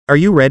Are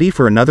you ready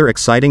for another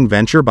exciting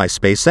venture by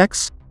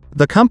SpaceX?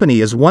 The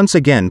company is once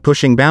again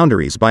pushing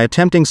boundaries by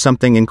attempting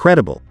something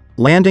incredible,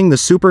 landing the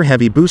Super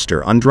Heavy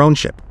booster on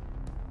DroneShip.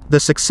 The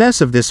success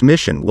of this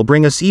mission will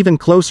bring us even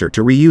closer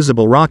to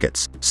reusable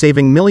rockets,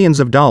 saving millions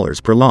of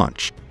dollars per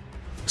launch.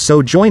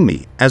 So join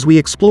me as we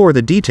explore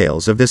the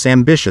details of this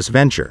ambitious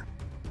venture.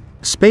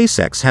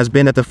 SpaceX has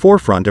been at the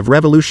forefront of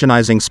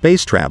revolutionizing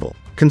space travel,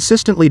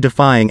 consistently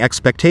defying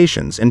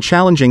expectations and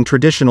challenging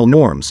traditional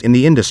norms in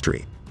the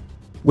industry.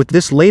 With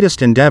this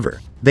latest endeavor,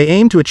 they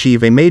aim to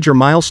achieve a major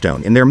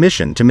milestone in their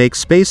mission to make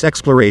space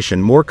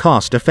exploration more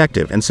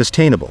cost-effective and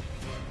sustainable.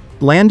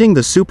 Landing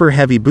the Super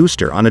Heavy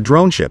booster on a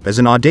DroneShip is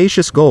an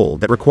audacious goal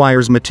that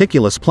requires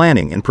meticulous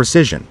planning and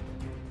precision.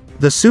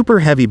 The Super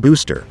Heavy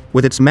booster,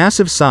 with its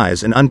massive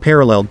size and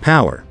unparalleled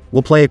power,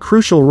 will play a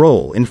crucial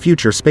role in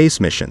future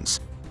space missions.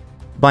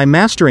 By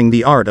mastering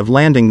the art of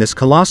landing this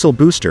colossal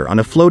booster on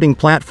a floating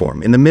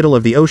platform in the middle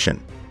of the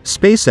ocean,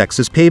 SpaceX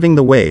is paving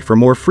the way for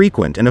more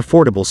frequent and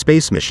affordable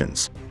space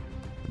missions.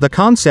 The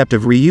concept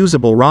of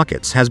reusable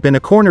rockets has been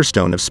a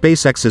cornerstone of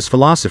SpaceX's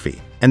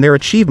philosophy, and their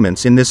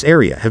achievements in this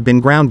area have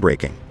been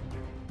groundbreaking.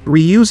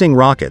 Reusing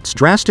rockets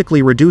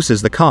drastically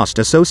reduces the cost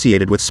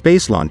associated with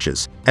space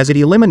launches, as it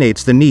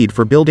eliminates the need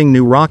for building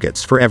new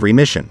rockets for every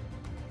mission.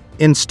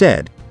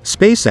 Instead,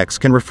 SpaceX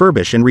can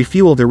refurbish and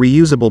refuel the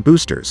reusable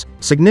boosters,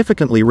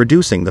 significantly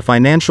reducing the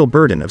financial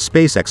burden of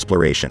space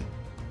exploration.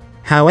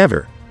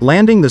 However,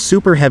 landing the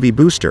Super Heavy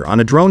booster on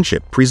a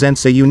DroneShip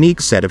presents a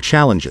unique set of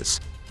challenges.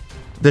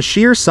 The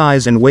sheer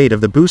size and weight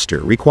of the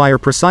booster require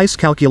precise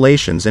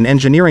calculations and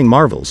engineering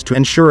marvels to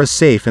ensure a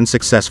safe and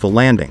successful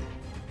landing.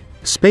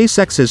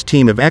 SpaceX's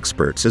team of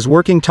experts is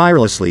working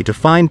tirelessly to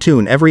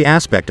fine-tune every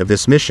aspect of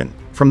this mission,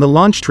 from the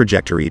launch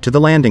trajectory to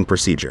the landing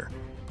procedure.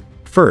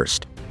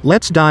 First,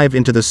 let's dive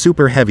into the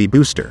Super Heavy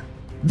booster.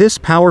 This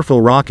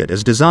powerful rocket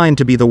is designed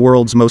to be the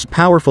world's most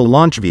powerful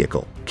launch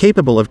vehicle,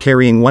 capable of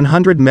carrying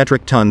 100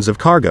 metric tons of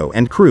cargo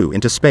and crew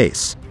into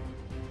space.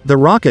 The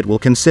rocket will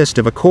consist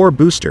of a core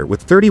booster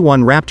with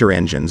 31 Raptor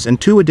engines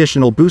and 2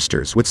 additional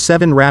boosters with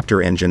 7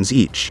 Raptor engines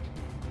each.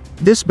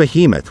 This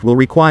behemoth will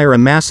require a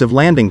massive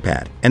landing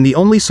pad, and the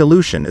only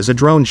solution is a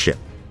DroneShip.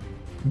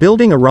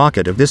 Building a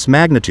rocket of this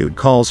magnitude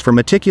calls for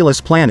meticulous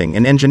planning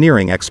and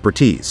engineering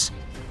expertise.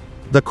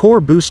 The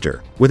core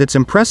booster, with its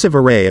impressive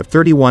array of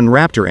 31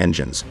 Raptor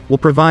engines, will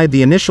provide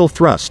the initial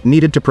thrust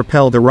needed to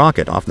propel the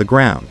rocket off the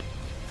ground.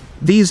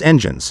 These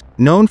engines,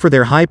 known for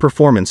their high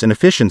performance and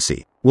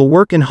efficiency, will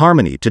work in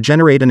harmony to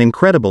generate an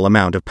incredible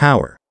amount of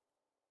power.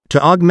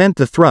 To augment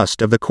the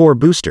thrust of the core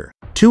booster,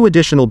 2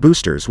 additional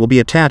boosters will be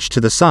attached to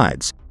the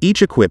sides,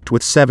 each equipped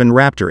with 7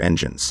 Raptor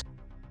engines.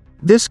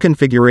 This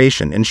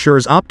configuration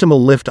ensures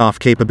optimal liftoff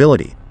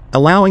capability,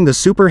 allowing the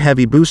Super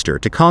Heavy booster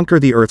to conquer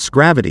the Earth's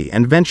gravity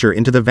and venture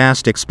into the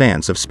vast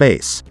expanse of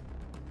space.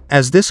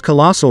 As this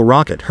colossal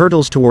rocket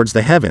hurtles towards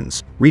the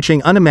heavens,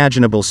 reaching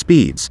unimaginable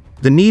speeds,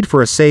 the need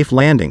for a safe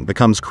landing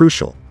becomes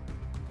crucial.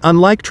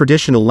 Unlike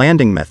traditional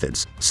landing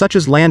methods, such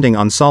as landing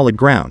on solid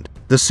ground,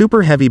 the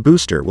Super Heavy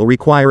booster will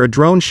require a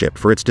DroneShip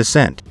for its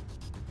descent.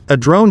 A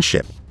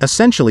DroneShip,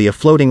 essentially a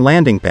floating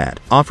landing pad,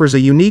 offers a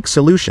unique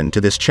solution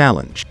to this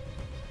challenge.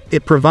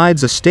 It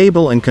provides a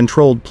stable and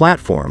controlled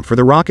platform for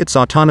the rocket's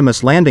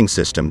autonomous landing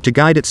system to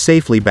guide it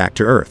safely back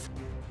to Earth.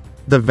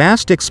 The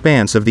vast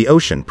expanse of the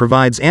ocean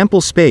provides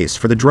ample space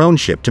for the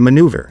DroneShip to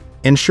maneuver,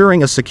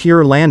 ensuring a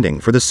secure landing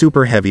for the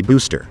Super Heavy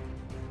booster.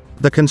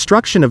 The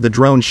construction of the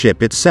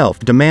DroneShip itself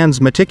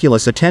demands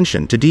meticulous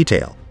attention to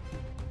detail.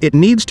 It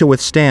needs to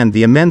withstand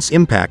the immense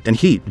impact and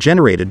heat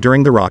generated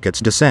during the rocket's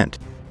descent.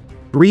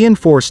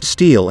 Reinforced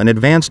steel and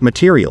advanced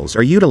materials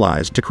are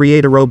utilized to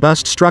create a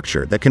robust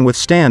structure that can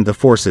withstand the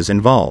forces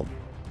involved.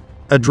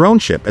 A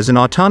DroneShip is an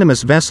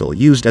autonomous vessel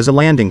used as a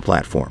landing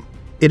platform.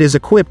 It is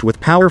equipped with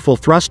powerful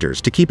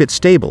thrusters to keep it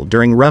stable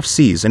during rough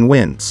seas and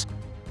winds.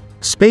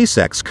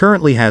 SpaceX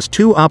currently has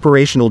 2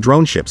 operational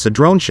DroneShips. A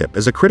DroneShip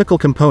is a critical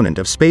component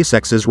of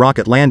SpaceX's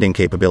rocket landing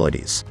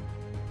capabilities.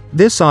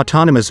 This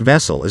autonomous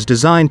vessel is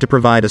designed to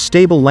provide a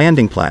stable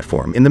landing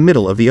platform in the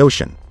middle of the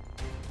ocean.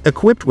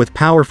 Equipped with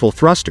powerful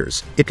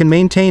thrusters, it can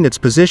maintain its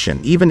position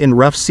even in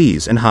rough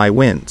seas and high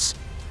winds.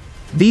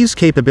 These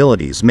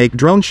capabilities make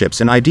DroneShips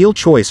an ideal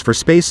choice for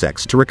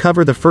SpaceX to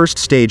recover the first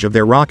stage of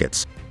their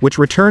rockets, which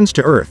returns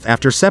to Earth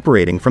after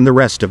separating from the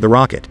rest of the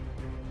rocket.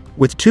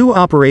 With 2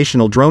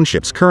 operational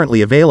DroneShips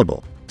currently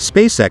available,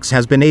 SpaceX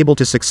has been able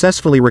to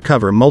successfully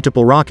recover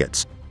multiple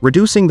rockets,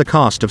 reducing the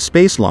cost of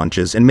space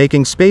launches and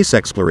making space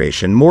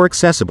exploration more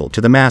accessible to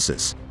the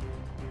masses.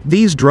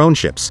 These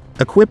DroneShips,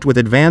 equipped with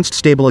advanced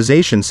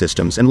stabilization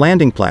systems and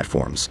landing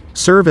platforms,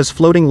 serve as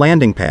floating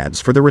landing pads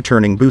for the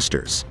returning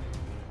boosters.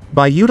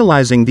 By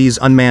utilizing these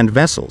unmanned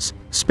vessels,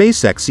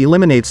 SpaceX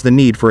eliminates the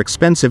need for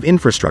expensive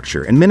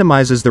infrastructure and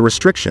minimizes the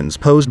restrictions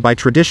posed by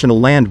traditional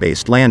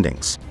land-based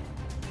landings.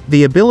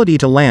 The ability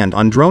to land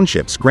on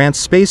DroneShips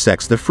grants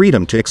SpaceX the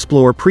freedom to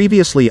explore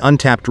previously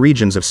untapped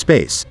regions of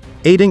space,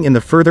 aiding in the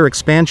further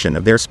expansion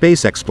of their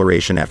space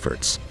exploration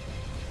efforts.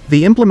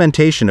 The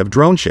implementation of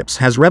DroneShips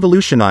has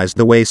revolutionized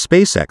the way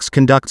SpaceX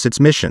conducts its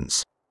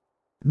missions.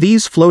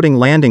 These floating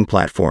landing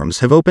platforms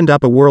have opened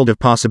up a world of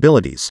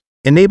possibilities,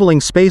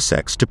 enabling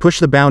SpaceX to push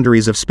the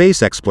boundaries of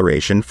space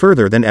exploration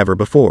further than ever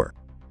before.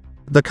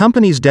 The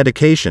company's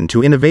dedication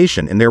to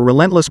innovation and their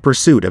relentless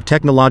pursuit of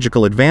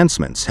technological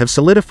advancements have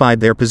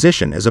solidified their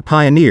position as a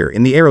pioneer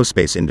in the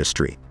aerospace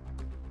industry.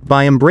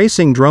 By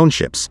embracing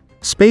DroneShips,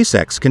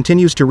 SpaceX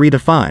continues to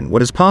redefine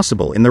what is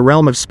possible in the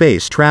realm of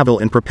space travel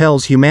and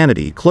propels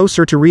humanity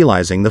closer to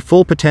realizing the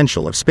full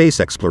potential of space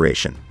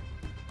exploration.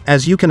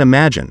 As you can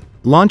imagine,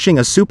 launching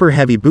a super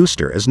heavy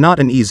booster is not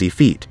an easy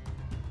feat.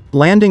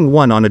 Landing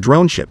one on a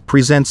DroneShip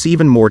presents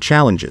even more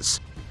challenges.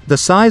 The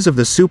size of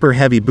the super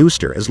heavy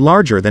booster is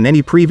larger than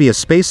any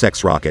previous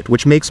SpaceX rocket,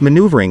 which makes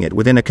maneuvering it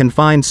within a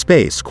confined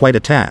space quite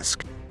a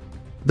task.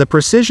 The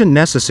precision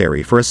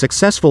necessary for a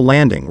successful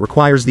landing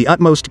requires the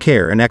utmost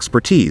care and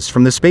expertise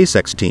from the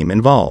SpaceX team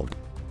involved.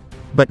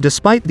 But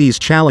despite these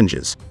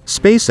challenges,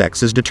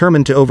 SpaceX is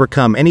determined to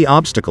overcome any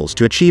obstacles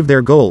to achieve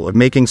their goal of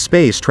making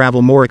space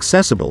travel more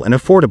accessible and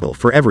affordable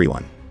for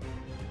everyone.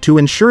 To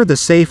ensure the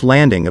safe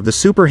landing of the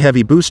Super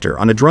Heavy booster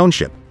on a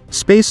DroneShip,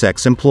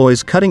 SpaceX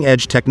employs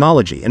cutting-edge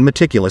technology and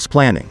meticulous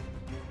planning.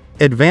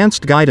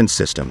 Advanced guidance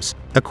systems,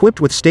 equipped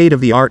with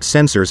state-of-the-art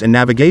sensors and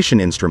navigation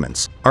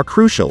instruments, are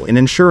crucial in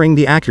ensuring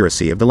the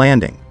accuracy of the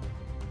landing.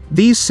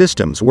 These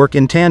systems work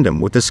in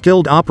tandem with the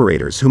skilled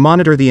operators who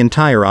monitor the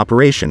entire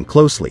operation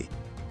closely.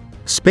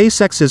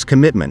 SpaceX's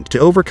commitment to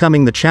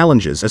overcoming the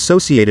challenges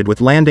associated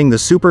with landing the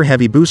Super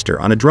Heavy booster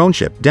on a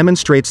DroneShip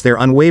demonstrates their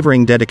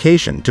unwavering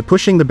dedication to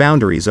pushing the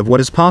boundaries of what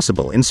is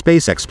possible in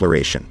space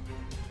exploration.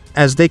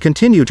 As they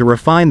continue to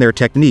refine their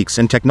techniques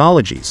and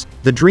technologies,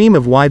 the dream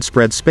of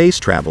widespread space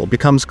travel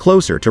becomes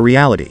closer to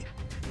reality.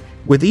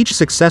 With each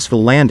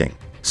successful landing,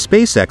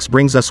 SpaceX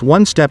brings us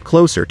one step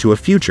closer to a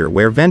future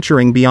where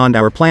venturing beyond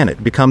our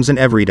planet becomes an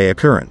everyday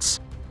occurrence.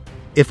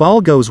 If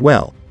all goes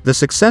well, the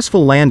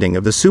successful landing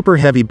of the Super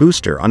Heavy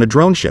booster on a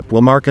DroneShip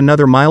will mark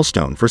another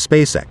milestone for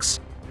SpaceX.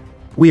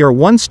 We are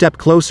one step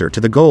closer to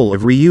the goal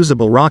of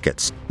reusable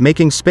rockets,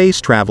 making space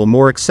travel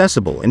more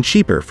accessible and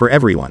cheaper for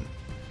everyone.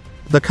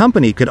 The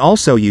company could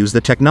also use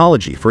the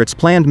technology for its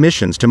planned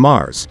missions to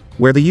Mars,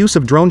 where the use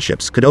of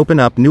DroneShips could open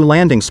up new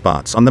landing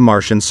spots on the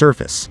Martian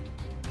surface.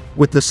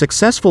 With the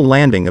successful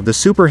landing of the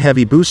Super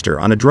Heavy booster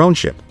on a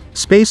DroneShip,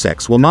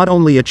 SpaceX will not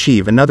only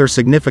achieve another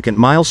significant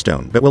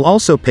milestone but will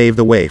also pave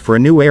the way for a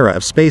new era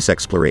of space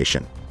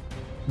exploration.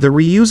 The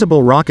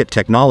reusable rocket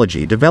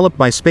technology developed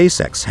by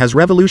SpaceX has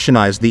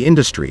revolutionized the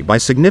industry by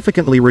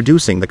significantly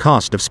reducing the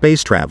cost of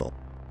space travel.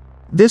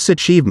 This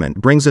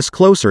achievement brings us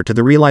closer to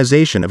the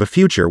realization of a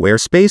future where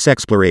space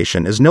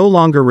exploration is no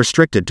longer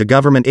restricted to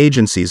government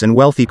agencies and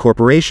wealthy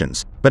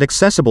corporations, but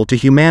accessible to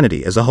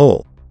humanity as a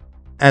whole.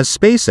 As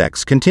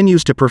SpaceX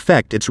continues to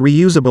perfect its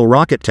reusable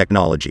rocket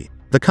technology,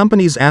 the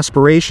company's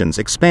aspirations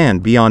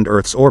expand beyond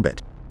Earth's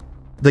orbit.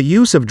 The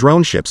use of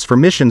DroneShips for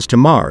missions to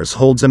Mars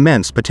holds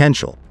immense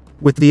potential.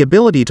 With the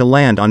ability to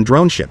land on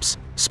DroneShips,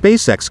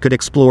 SpaceX could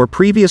explore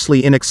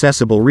previously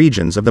inaccessible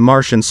regions of the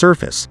Martian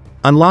surface,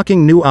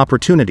 unlocking new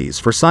opportunities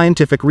for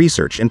scientific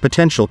research and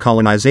potential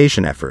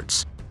colonization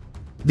efforts.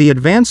 The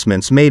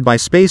advancements made by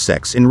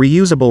SpaceX in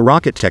reusable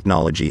rocket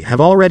technology have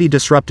already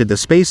disrupted the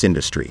space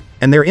industry,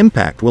 and their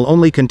impact will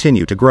only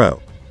continue to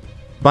grow.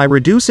 By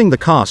reducing the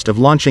cost of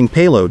launching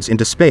payloads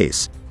into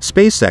space,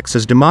 SpaceX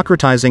is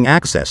democratizing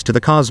access to the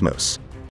cosmos.